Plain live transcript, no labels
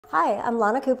Hi, I'm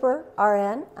Lana Cooper,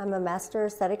 RN. I'm a master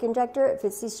aesthetic injector at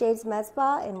Fitzy Shades Med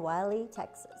Spa in Wylie,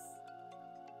 Texas.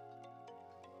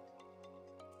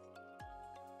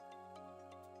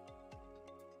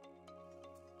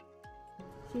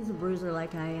 She's a bruiser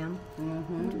like I am.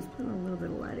 I'm just putting a little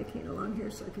bit of lidocaine along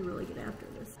here so I can really get after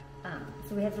this.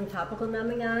 So we have some topical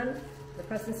numbing on. The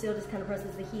press and seal just kind of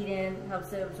presses the heat in,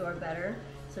 helps it absorb better.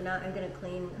 So now I'm going to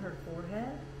clean her forehead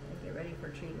and get ready for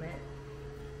treatment.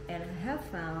 And I have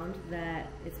found that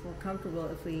it's more comfortable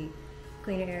if we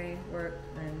clean an area, work,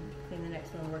 and clean the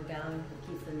next one, work down, and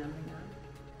keeps the numbing on.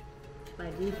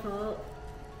 By default,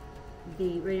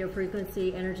 the radio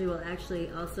frequency energy will actually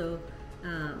also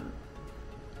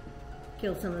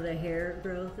kill some of the hair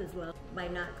growth as well. By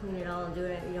not cleaning it all and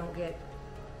doing it, you don't get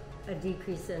a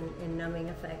decrease in numbing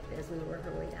effect as we work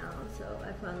our way down. So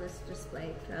I found this just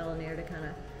by trial and error to kind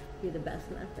of be the best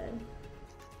method.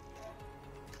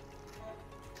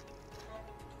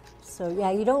 So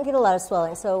yeah, you don't get a lot of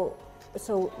swelling. So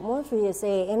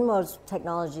Morpheus8 in most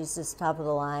technologies is top of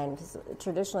the line, because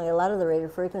traditionally a lot of the radio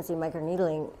frequency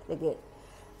microneedling,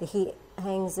 the heat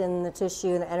hangs in the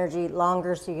tissue and the energy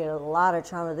longer, so you get a lot of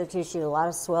trauma to the tissue, a lot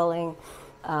of swelling.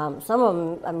 Some of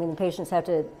them, I mean, the patients have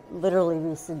to literally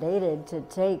be sedated to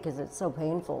take because it's so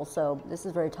painful. So this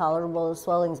is very tolerable. The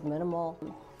swelling's minimal.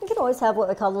 You can always have what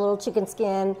they call the little chicken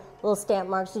skin, little stamp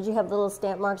marks. Did you have the little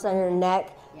stamp marks on your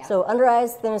neck? Yeah. So under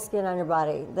eyes, thinnest skin on your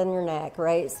body, then your neck,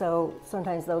 right? So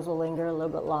sometimes those will linger a little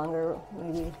bit longer,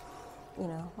 maybe, you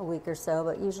know, a week or so,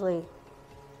 but usually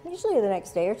the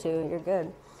next day or two, you're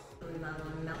good. We might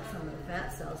want to melt some of the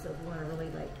fat cells, so if we want to really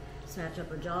like snatch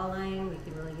up a jawline, we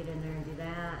can really get in there and do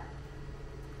that.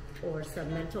 Or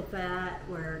submental fat,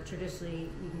 where traditionally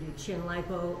you can do chin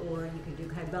lipo or you can do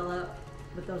kybella,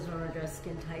 but those don't address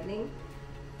skin tightening.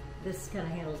 This kind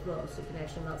of handles both, so you can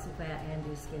actually melt some fat and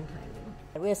do skin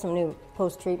tightening. We have some new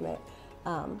post-treatment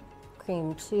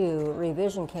cream too,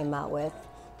 Revision came out with,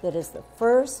 that is the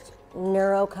first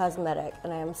neurocosmetic,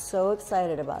 and I am so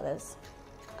excited about this.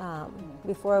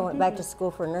 Before I went back to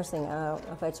school for nursing, I don't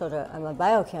know if I told you, I'm a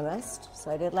biochemist, so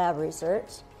I did lab research.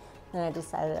 And I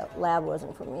decided that lab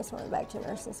wasn't for me, so I went back to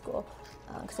nursing school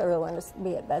because I really wanted to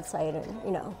be at bedside and,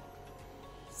 you know,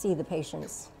 see the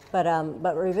patients.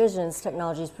 But Revision's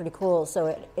technology is pretty cool. So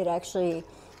it actually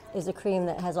is a cream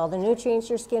that has all the nutrients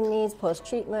your skin needs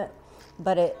post-treatment,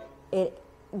 but it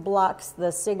blocks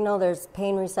the signal. There's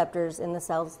pain receptors in the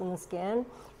cells in the skin,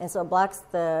 and so it blocks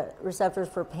the receptors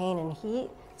for pain and heat.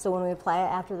 So when we apply it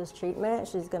after this treatment,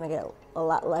 she's going to get a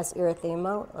lot less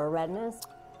erythema or redness.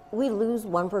 We lose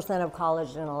 1% of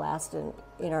collagen and elastin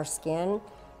in our skin.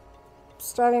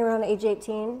 Starting around age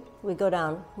 18, we go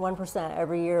down 1%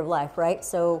 every year of life, right?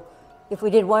 So if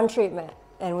we did one treatment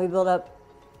and we build up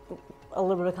a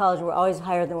little bit of collagen, we're always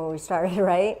higher than when we started,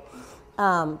 right?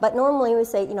 But normally we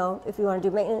say, you know, if you want to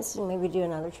do maintenance, you maybe do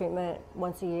another treatment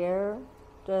once a year,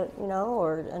 you know,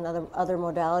 or other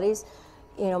modalities.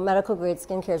 You know, medical grade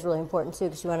skincare is really important too,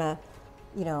 because you want to,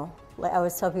 you know, like I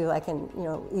always tell people, I can, you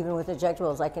know, even with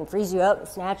injectables, I can freeze you up,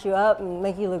 snatch you up, and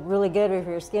make you look really good if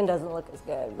your skin doesn't look as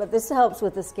good. But this helps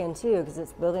with the skin too, because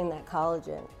it's building that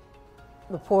collagen.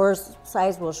 The pores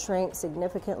size will shrink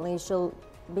significantly. She'll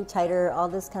be tighter. All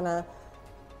this kind of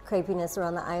crepiness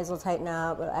around the eyes will tighten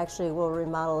up, but actually will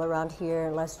remodel around here,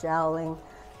 less jowling,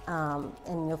 and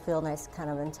you'll feel nice kind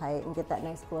of and tight and get that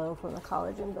nice glow from the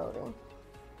collagen building.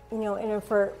 You know, and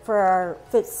for our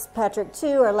Fitzpatrick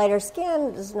 2, our lighter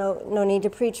skin, there's no need to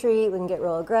pre-treat. We can get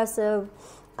real aggressive.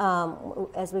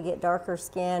 As we get darker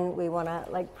skin, we want to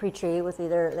like pre-treat with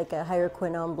either like a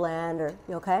hydroquinone blend or,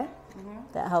 you okay?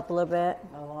 That help a little bit?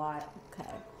 A lot.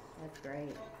 Okay. That's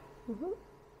great.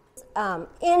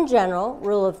 In general,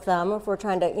 rule of thumb, if we're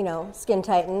trying to, you know, skin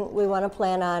tighten, we want to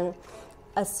plan on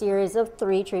a series of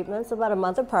 3 treatments about a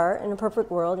month apart. In a perfect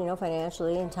world, you know,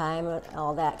 financially and time and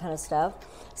all that kind of stuff.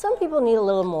 Some people need a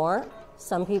little more.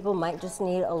 Some people might just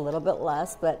need a little bit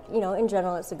less, but, you know, in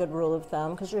general, it's a good rule of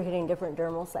thumb because you're hitting different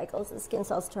dermal cycles. The skin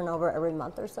cells turn over every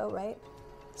month or so, right?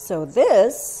 So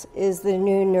this is the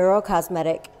new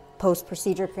neurocosmetic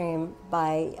post-procedure cream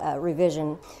by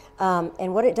Revision.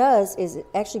 And what it does is it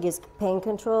actually gives pain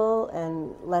control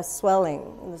and less swelling.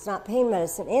 There's not pain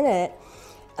medicine in it.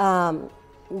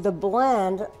 The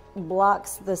blend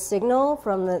blocks the signal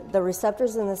from the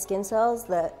receptors in the skin cells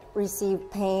that receive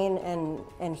pain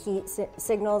and heat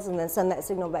signals and then send that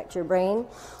signal back to your brain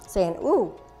saying,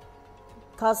 ooh,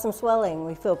 cause some swelling,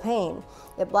 we feel pain.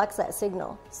 It blocks that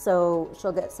signal. So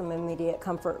she'll get some immediate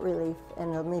comfort relief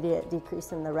and immediate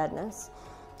decrease in the redness.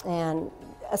 And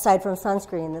aside from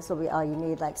sunscreen, this will be all you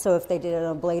need. Like, so if they did an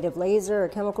ablative laser or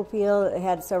chemical peel, it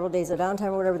had several days of downtime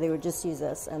or whatever, they would just use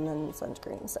this and then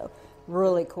sunscreen. So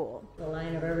really cool. The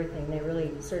line of everything, they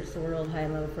really search the world high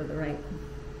and low for the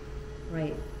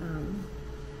right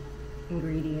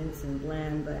ingredients and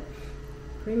blend, but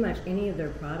pretty much any of their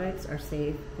products are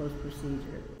safe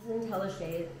post-procedure. This is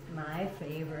IntelliShade, my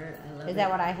favorite. I love it. Is that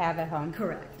what I have at home?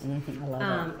 Correct. I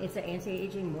love it. It's an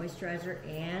anti-aging moisturizer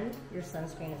and your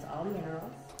sunscreen. It's all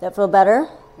minerals. That feel better?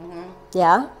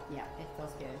 Yeah? Yeah.